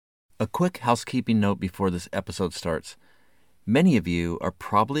A quick housekeeping note before this episode starts. Many of you are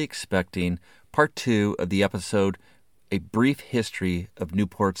probably expecting part 2 of the episode, A Brief History of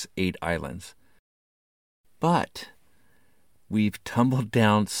Newport's 8 Islands. But we've tumbled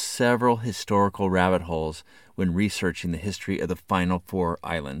down several historical rabbit holes when researching the history of the final 4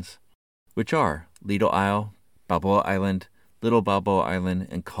 islands, which are Lido Isle, Balboa Island, Little Balboa Island,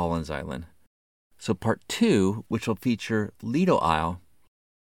 and Collins Island. So part 2, which will feature Lido Isle,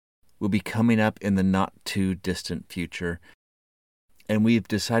 will be coming up in the not-too-distant future. And we've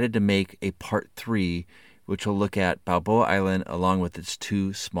decided to make a part 3, which will look at Balboa Island along with its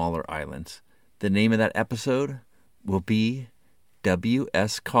 2 smaller islands. The name of that episode will be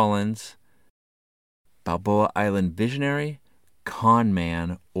W.S. Collins, Balboa Island Visionary, Con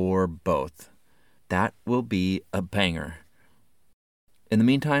Man, or both. That will be a banger. In the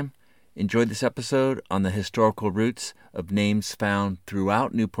meantime, enjoy this episode on the historical roots of names found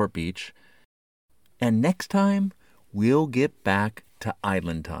throughout Newport Beach. And next time, we'll get back to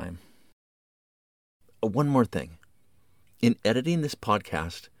island time. One more thing. In editing this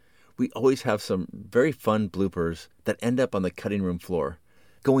podcast, we always have some very fun bloopers that end up on the cutting room floor.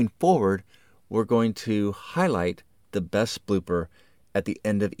 Going forward, we're going to highlight the best blooper at the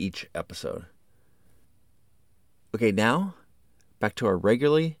end of each episode. Okay, now, back to our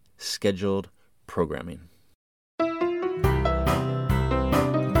regularly scheduled programming.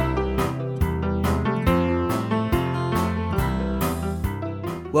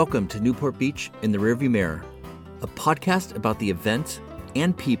 Welcome to Newport Beach in the Rearview Mirror, a podcast about the events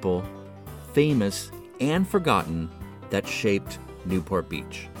and people, famous and forgotten, that shaped Newport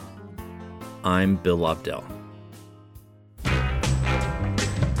Beach. I'm Bill Lobdell.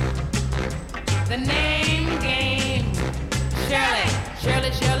 The name game.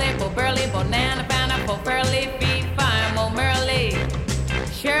 Shirley, Bo Burley, Bonana, Banana, Bo Burley, Fee, Fire, Mo Merley,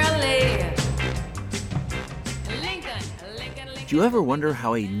 Shirley. Lincoln. Do you ever wonder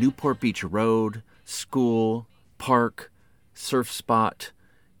how a Newport Beach road, school, park, surf spot,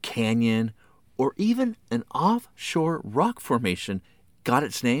 canyon, or even an offshore rock formation got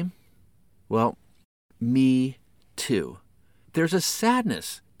its name? Well, me too. There's a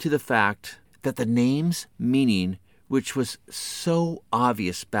sadness to the fact that the name's meaning, which was so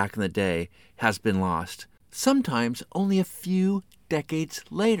obvious back in the day, has been lost, sometimes only a few decades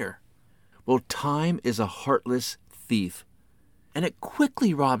later. Well, time is a heartless thief, and it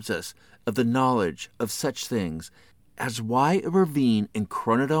quickly robs us of the knowledge of such things as why a ravine in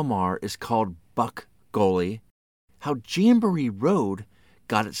Corona del Mar is called Buck Gully, how Jamboree Road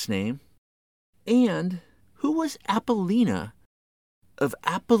got its name, and who was Apollina of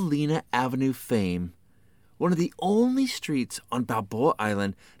Apollina Avenue fame, one of the only streets on Balboa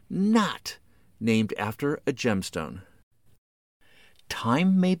Island not named after a gemstone.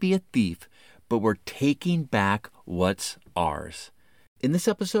 Time may be a thief, but we're taking back what's ours. In this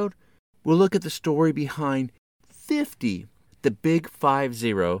episode, we'll look at the story behind 50, the big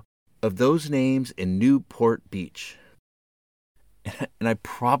 50, of those names in Newport Beach. And I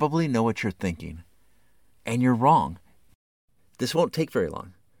probably know what you're thinking. And you're wrong. This won't take very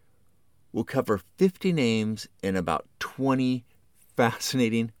long. We'll cover 50 names in about 20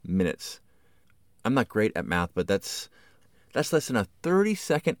 fascinating minutes. I'm not great at math, but that's less than a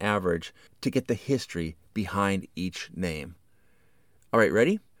 30-second average to get the history behind each name. All right,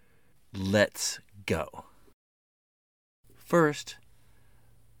 ready? Let's go. First,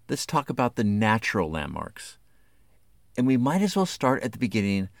 let's talk about the natural landmarks. And we might as well start at the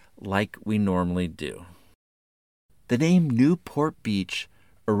beginning like we normally do. The name Newport Beach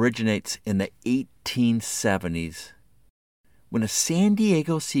originates in the 1870s when a San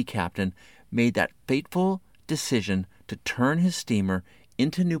Diego sea captain made that fateful decision to turn his steamer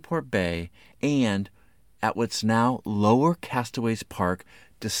into Newport Bay and, at what's now Lower Castaways Park,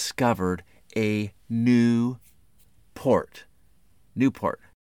 discovered a new port, Newport.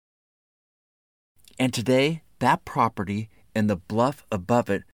 And today, that property and the bluff above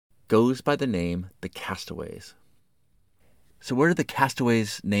it goes by the name the Castaways. So where did the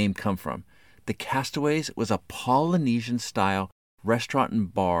Castaways name come from? The Castaways was a Polynesian-style restaurant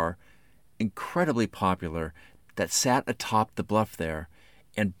and bar, incredibly popular, that sat atop the bluff there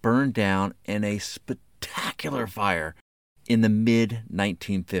and burned down in a spectacular fire in the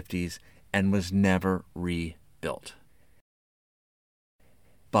mid-1950s and was never rebuilt.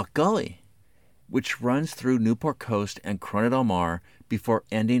 Buck Gully, which runs through Newport Coast and Corona del Mar before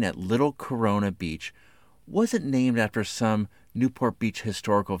ending at Little Corona Beach, wasn't named after some Newport Beach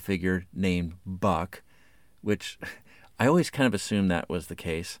historical figure named Buck, which I always kind of assumed that was the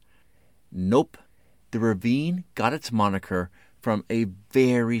case. Nope. The ravine got its moniker from a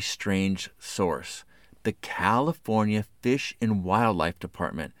very strange source, the California Fish and Wildlife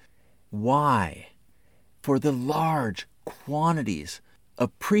Department. Why? For the large quantities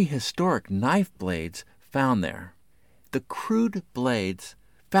of prehistoric knife blades found there. The crude blades,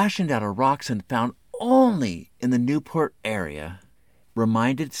 fashioned out of rocks and found only in the Newport area,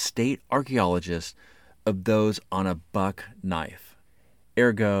 reminded state archaeologists of those on a buck knife.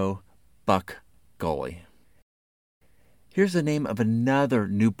 Ergo, Buck Gully. Here's the name of another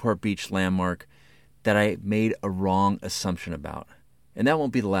Newport Beach landmark that I made a wrong assumption about. And that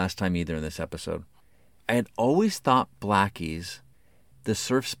won't be the last time either in this episode. I had always thought Blackie's, the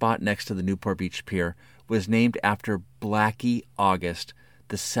surf spot next to the Newport Beach Pier, was named after Blackie August,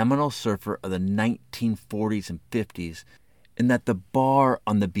 the seminal surfer of the 1940s and 50s, and that the bar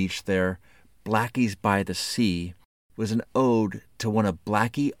on the beach there, Blackie's by the Sea, was an ode to one of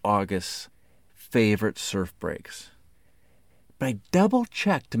Blackie August's favorite surf breaks. But I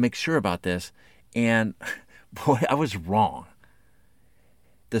double-checked to make sure about this, and boy, I was wrong.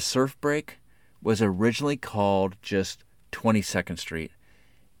 The surf break was originally called just 22nd Street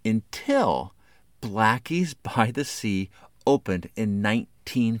until Blackie's by the Sea opened in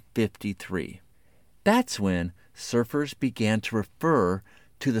 1953. That's when surfers began to refer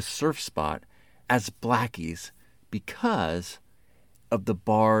to the surf spot as Blackie's because of the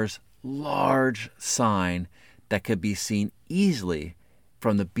bar's large sign that could be seen easily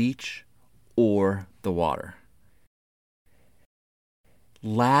from the beach or the water.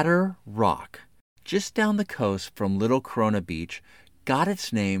 Ladder Rock, just down the coast from Little Corona Beach, got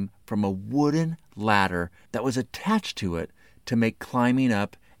its name from a wooden ladder that was attached to it to make climbing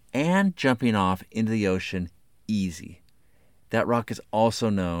up and jumping off into the ocean easy. That rock is also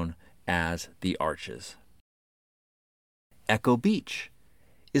known as the Arches. Echo Beach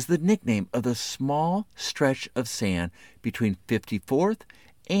is the nickname of the small stretch of sand between 54th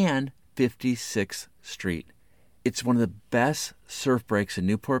and 56th Street. It's one of the best surf breaks in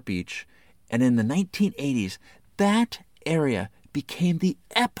Newport Beach, and in the 1980s, that area became the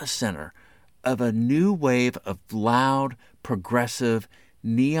epicenter of a new wave of loud, progressive,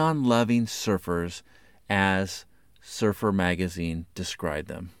 neon-loving surfers, as Surfer Magazine described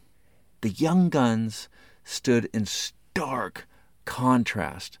them. The young guns stood in stark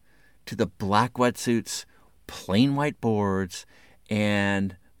contrast to the black wetsuits, plain white boards,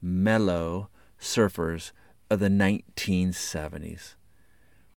 and mellow surfers of the 1970s.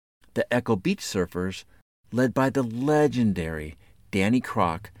 The Echo Beach surfers, led by the legendary Danny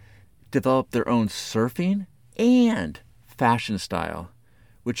Kroc, developed their own surfing and fashion style,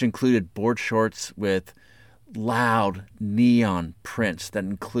 which included board shorts with loud neon prints that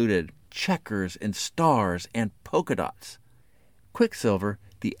included checkers and stars and polka dots. Quicksilver,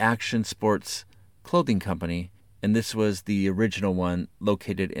 the action sports clothing company, and this was the original one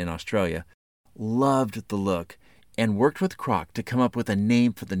located in Australia, loved the look and worked with Kroc to come up with a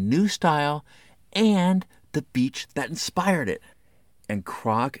name for the new style and the beach that inspired it. And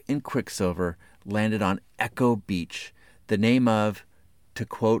Kroc and Quicksilver landed on Echo Beach, the name of, to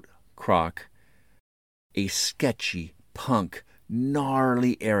quote Kroc, a sketchy, punk,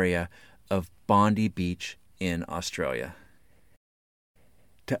 gnarly area of Bondi Beach in Australia.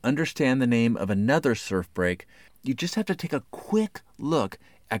 To understand the name of another surf break, you just have to take a quick look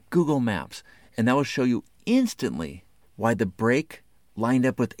at Google Maps, and that will show you instantly why the break lined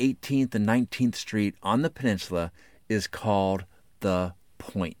up with 18th and 19th Street on the peninsula is called The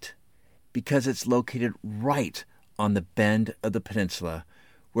Point, because it's located right on the bend of the peninsula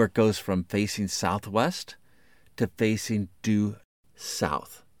where it goes from facing southwest to facing due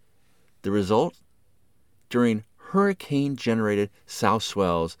south. The result? During hurricane-generated south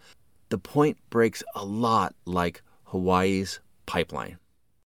swells, the point breaks a lot like Hawaii's pipeline.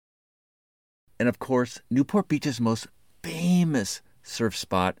 And of course, Newport Beach's most famous surf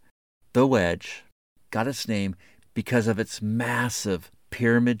spot, The Wedge, got its name because of its massive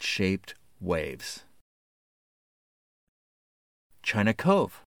pyramid-shaped waves. China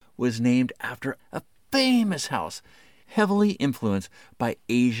Cove was named after a famous house heavily influenced by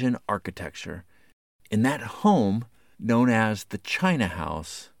Asian architecture. And that home, known as the China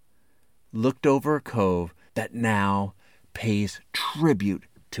House, looked over a cove that now pays tribute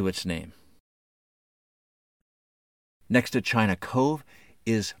to its name. Next to China Cove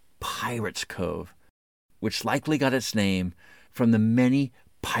is Pirates Cove, which likely got its name from the many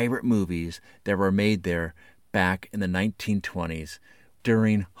pirate movies that were made there back in the 1920s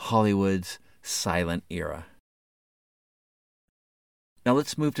during Hollywood's silent era. Now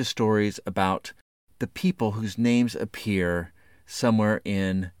let's move to stories about the people whose names appear somewhere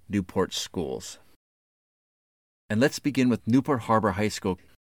in Newport schools. And let's begin with Newport Harbor High School.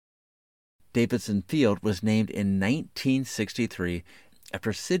 Davidson Field was named in 1963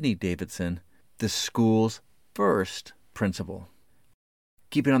 after Sidney Davidson, the school's first principal.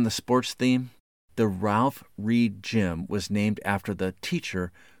 Keeping on the sports theme, the Ralph Reed Gym was named after the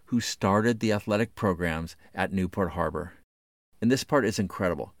teacher who started the athletic programs at Newport Harbor. And this part is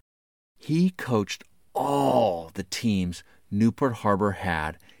incredible. He coached all the teams Newport Harbor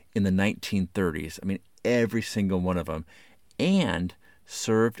had in the 1930s. I mean, every single one of them. And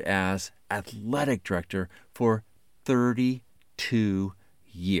served as athletic director for 32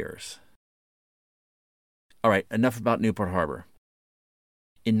 years. All right, enough about Newport Harbor.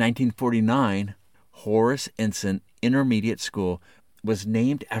 In 1949, Horace Ensign Intermediate School was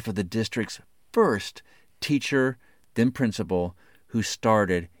named after the district's first teacher, then principal, who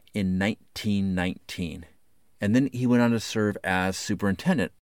started in 1919. And then he went on to serve as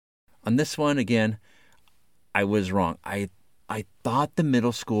superintendent. On this one, again, I was wrong. I thought the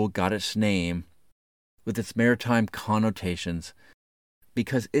middle school got its name with its maritime connotations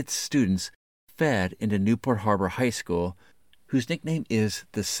because its students fed into Newport Harbor High School, whose nickname is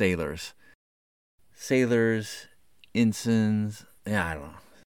the Sailors. Sailors, ensigns, I don't know.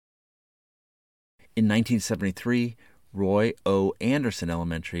 In 1973, Roy O. Anderson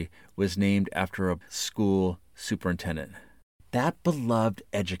Elementary was named after a school superintendent. That beloved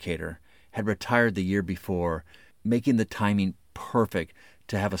educator had retired the year before, making the timing perfect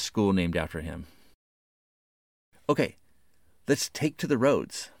to have a school named after him. Okay, let's take to the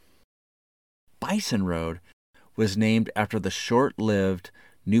roads. Bison Road was named after the short-lived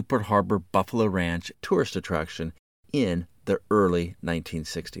Newport Harbor Buffalo Ranch tourist attraction in the early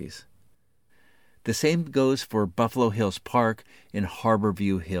 1960s. The same goes for Buffalo Hills Park in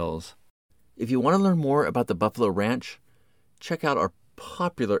Harborview Hills. If you want to learn more about the Buffalo Ranch, check out our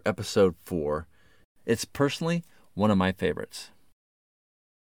popular episode 4. It's personally one of my favorites.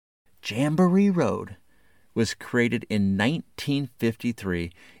 Jamboree Road was created in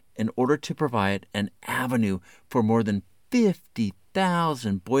 1953 in order to provide an avenue for more than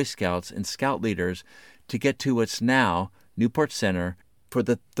 50,000 Boy Scouts and Scout leaders to get to what's now Newport Center for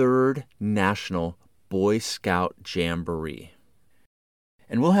the 3rd National Boy Scout Jamboree.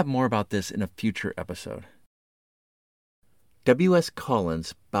 And we'll have more about this in a future episode. W.S.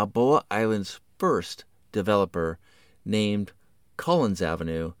 Collins, Balboa Island's first developer, named Collins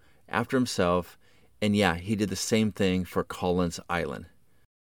Avenue after himself, and yeah, he did the same thing for Collins Island.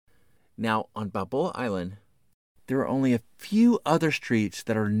 Now, on Balboa Island, there are only a few other streets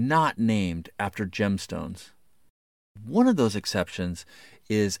that are not named after gemstones. One of those exceptions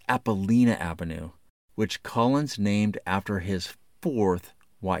is Apollina Avenue, which Collins named after his 4th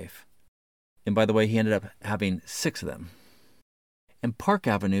wife. And by the way, he ended up having 6 of them. And Park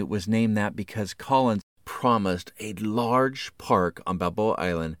Avenue was named that because Collins promised a large park on Balboa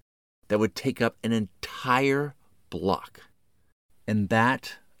Island that would take up an entire block. And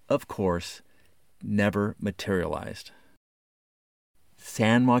that, of course, never materialized.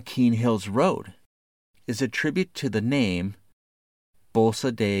 San Joaquin Hills Road is a tribute to the name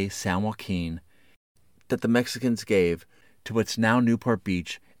Bolsa de San Joaquin that the Mexicans gave to what's now Newport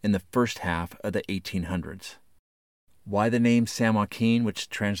Beach in the first half of the 1800s. Why the name San Joaquin, which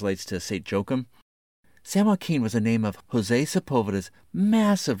translates to St. Joachim? San Joaquin was the name of Jose Sepulveda's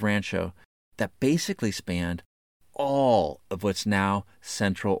massive rancho that basically spanned all of what's now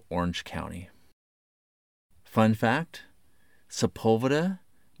central Orange County. Fun fact, Sepulveda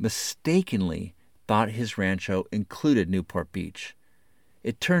mistakenly thought his rancho included Newport Beach.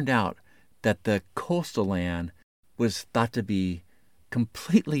 It turned out that the coastal land was thought to be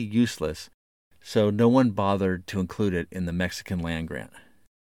completely useless, so no one bothered to include it in the Mexican land grant.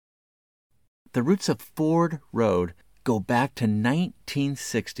 The roots of Ford Road go back to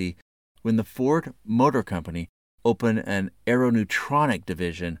 1960 when the Ford Motor Company opened an aeroneutronic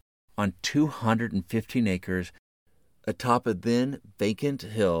division on 215 acres atop a then vacant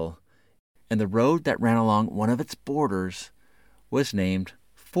hill, and the road that ran along one of its borders was named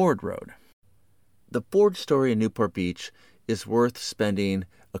Ford Road. The Ford story in Newport Beach is worth spending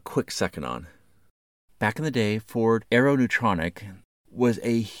a quick second on. Back in the day, Ford Aeroneutronic was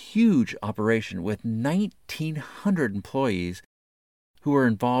a huge operation with 1,900 employees who were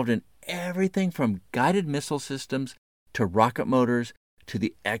involved in everything from guided missile systems to rocket motors to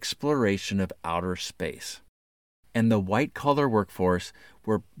the exploration of outer space. And the white-collar workforce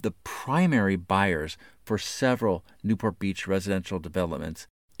were the primary buyers for several Newport Beach residential developments,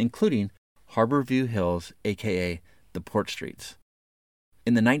 including Harborview Hills, a.k.a. the Port Streets.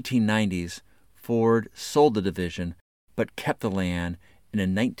 In the 1990s, Ford sold the division but kept the land, and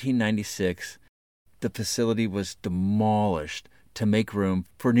in 1996, the facility was demolished to make room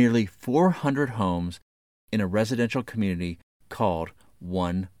for nearly 400 homes in a residential community called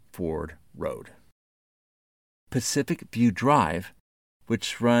One Ford Road. Pacific View Drive,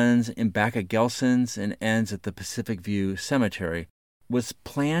 which runs in back of Gelson's and ends at the Pacific View Cemetery, was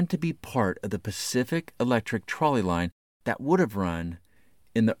planned to be part of the Pacific Electric trolley line that would have run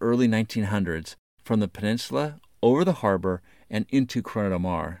in the early 1900s from the peninsula over the harbor and into Corona del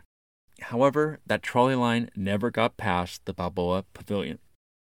Mar. However, that trolley line never got past the Balboa Pavilion.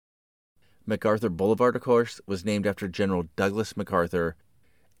 MacArthur Boulevard, of course, was named after General Douglas MacArthur,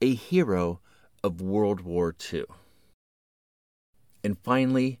 a hero of World War II. And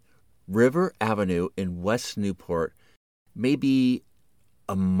finally, River Avenue in West Newport may be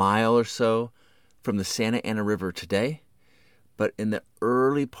a mile or so from the Santa Ana River today, but in the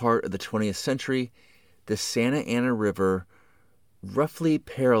early part of the 20th century, the Santa Ana River roughly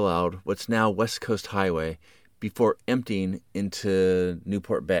paralleled what's now West Coast Highway before emptying into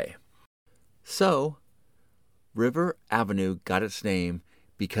Newport Bay. So, River Avenue got its name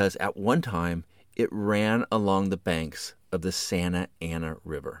because at one time it ran along the banks of the Santa Ana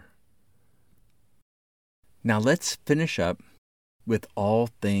River. Now let's finish up with all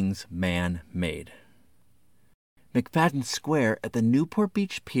things man-made. McFadden Square at the Newport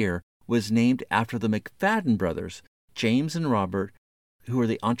Beach Pier was named after the McFadden brothers, James and Robert, who were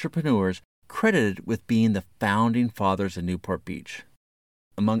the entrepreneurs credited with being the founding fathers of Newport Beach.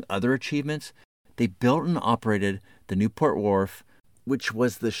 Among other achievements, they built and operated the Newport Wharf, which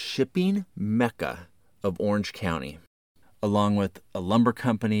was the shipping mecca of Orange County, along with a lumber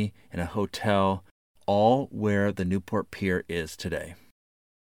company and a hotel, all where the Newport Pier is today.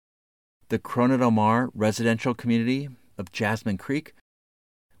 The Corona del Mar residential community of Jasmine Creek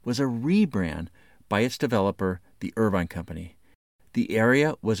was a rebrand by its developer, the Irvine Company. The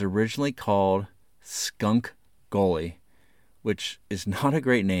area was originally called Skunk Gully, which is not a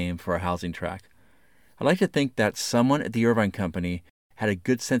great name for a housing tract. I like to think that someone at the Irvine Company had a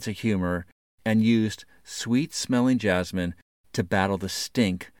good sense of humor and used sweet-smelling jasmine to battle the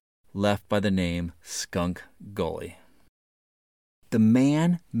stink left by the name Skunk Gully. The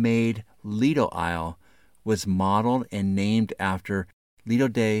man-made Lido Isle was modeled and named after Lido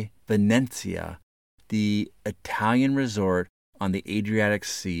de Venezia, the Italian resort on the Adriatic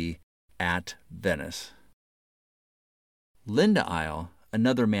Sea at Venice. Linda Isle,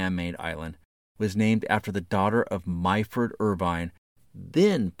 another man-made island, was named after the daughter of Myford Irvine,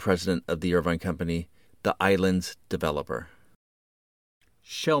 then president of the Irvine Company, the island's developer.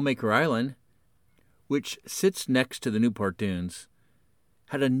 Shellmaker Island, which sits next to the Newport Dunes,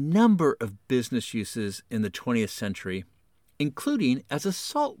 had a number of business uses in the 20th century, including as a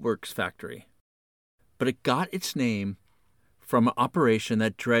saltworks factory. But it got its name from an operation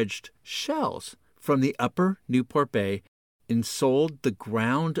that dredged shells from the upper Newport Bay and sold the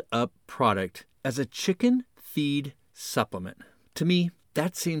ground-up product as a chicken feed supplement. To me,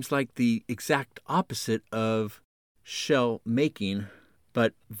 that seems like the exact opposite of shell making,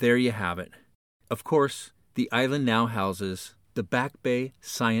 but there you have it. Of course, the island now houses the Back Bay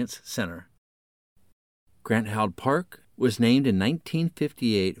Science Center. Grant Howard Park was named in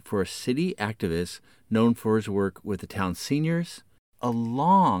 1958 for a city activist known for his work with the town's seniors,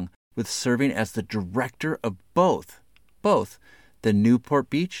 along with serving as the director of both the Newport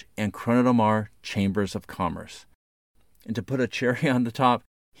Beach and Corona del Mar Chambers of Commerce. And to put a cherry on the top,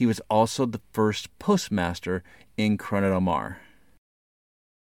 he was also the first postmaster in Corona del Mar.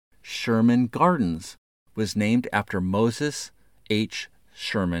 Sherman Gardens was named after Moses H.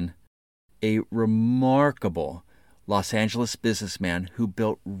 Sherman, a remarkable Los Angeles businessman who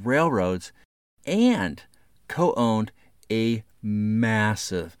built railroads and co-owned a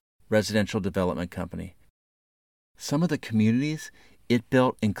massive residential development company. Some of the communities it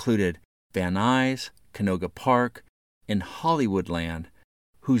built included Van Nuys, Canoga Park, and Hollywoodland,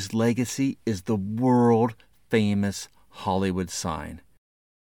 whose legacy is the world-famous Hollywood sign.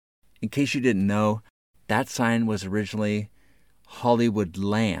 In case you didn't know, that sign was originally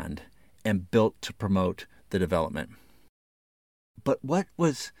Hollywoodland and built to promote the development. But what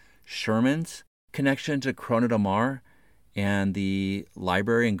was Sherman's connection to Corona del Mar and the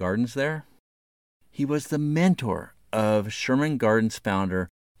library and gardens there? He was the mentor of Sherman Gardens founder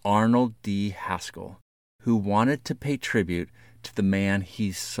Arnold D. Haskell, who wanted to pay tribute to the man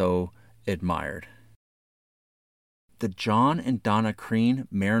he so admired. The John and Donna Crean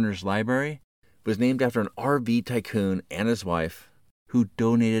Mariners Library was named after an RV tycoon and his wife who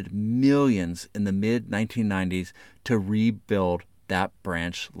donated millions in the mid-1990s to rebuild that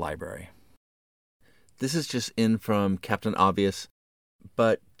branch library. This is just in from Captain Obvious,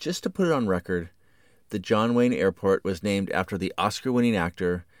 but just to put it on record, the John Wayne Airport was named after the Oscar-winning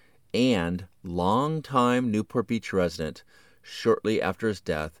actor and longtime Newport Beach resident shortly after his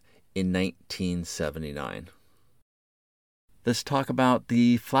death in 1979. Let's talk about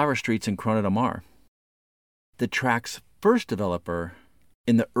the flower streets in Corona del Mar. The track's first developer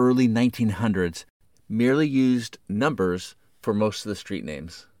in the early 1900s merely used numbers for most of the street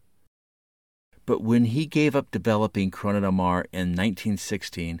names. But when he gave up developing Corona del Mar in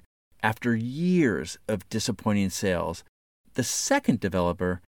 1916, after years of disappointing sales, the second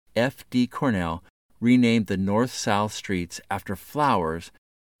developer, F.D. Cornell, renamed the north-south streets after flowers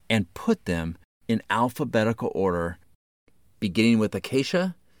and put them in alphabetical order, beginning with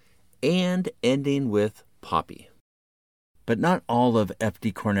acacia and ending with poppy. But not all of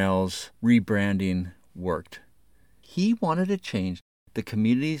F.D. Cornell's rebranding worked. He wanted to change the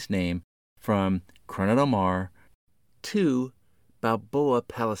community's name from Corona del Mar to Balboa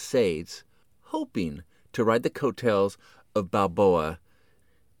Palisades, hoping to ride the coattails of Balboa,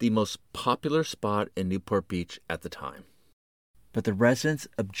 the most popular spot in Newport Beach at the time. But the residents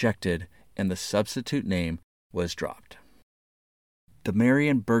objected and the substitute name was dropped. The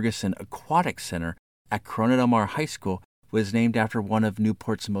Marion Bergeson Aquatic Center at Corona del Mar High School was named after one of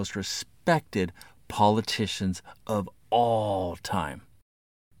Newport's most respected politicians of all time.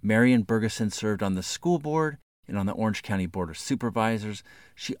 Marion Bergeson served on the school board and on the Orange County Board of Supervisors.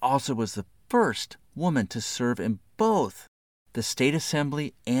 She also was the first woman to serve in both the State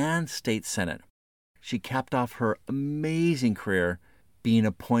Assembly and State Senate. She capped off her amazing career being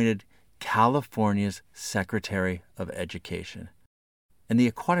appointed California's Secretary of Education. And the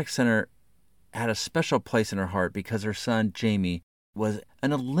Aquatic Center had a special place in her heart because her son, Jamie, was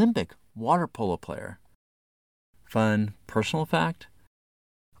an Olympic water polo player. Fun personal fact,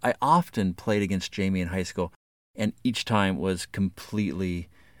 I often played against Jamie in high school, and each time was completely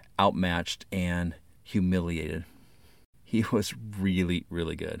outmatched and humiliated. He was really,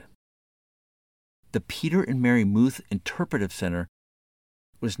 really good. The Peter and Mary Muth Interpretive Center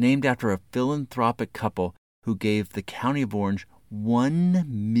was named after a philanthropic couple who gave the County of Orange $1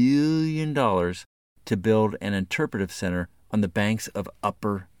 million to build an interpretive center on the banks of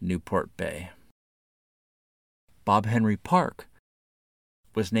Upper Newport Bay. Bob Henry Park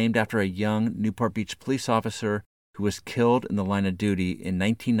was named after a young Newport Beach police officer who was killed in the line of duty in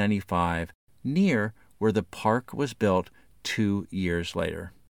 1995 near where the park was built 2 years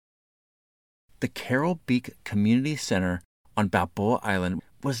later. The Carol Beek Community Center on Balboa Island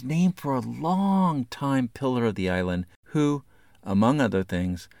was named for a long-time pillar of the island who, among other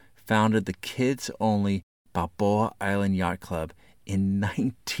things, founded the kids-only Balboa Island Yacht Club in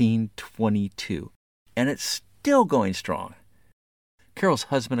 1922, and it's still going strong. Carol's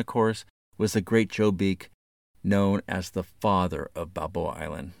husband, of course, was the great Joe Beek, known as the father of Balboa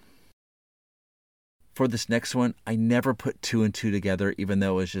Island. For this next one, I never put two and two together, even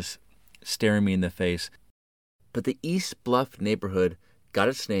though it was just staring me in the face. But the East Bluff neighborhood got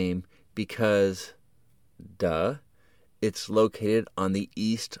its name because, it's located on the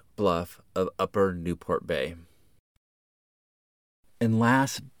east bluff of Upper Newport Bay. And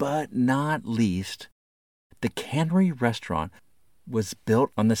last but not least, the Cannery Restaurant was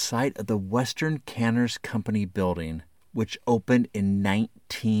built on the site of the Western Canners Company building, which opened in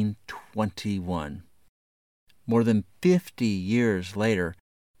 1921. More than 50 years later,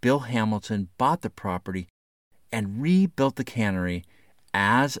 Bill Hamilton bought the property and rebuilt the cannery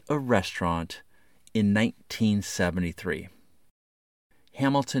as a restaurant in 1973.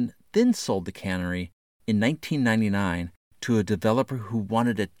 Hamilton then sold the cannery in 1999 to a developer who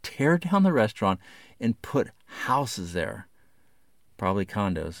wanted to tear down the restaurant and put houses there, probably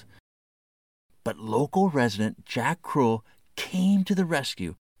condos. But local resident Jack Krull came to the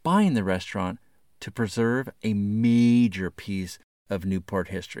rescue, buying the restaurant to preserve a major piece of Newport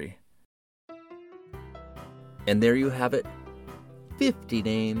history. And there you have it, 50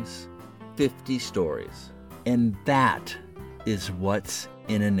 names, 50 stories. And that is what's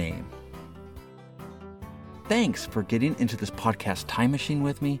in a name. Thanks for getting into this podcast time machine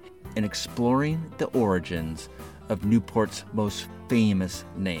with me and exploring the origins of Newport's most famous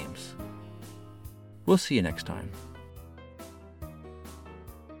names. We'll see you next time.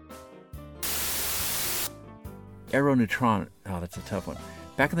 Aeroneutron. Oh, that's a tough one.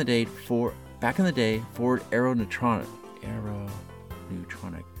 Back in the day, Ford Aeroneutron.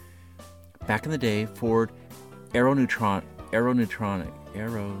 Back in the day, Ford Aeroneutron.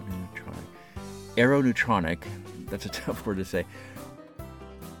 That's a tough word to say.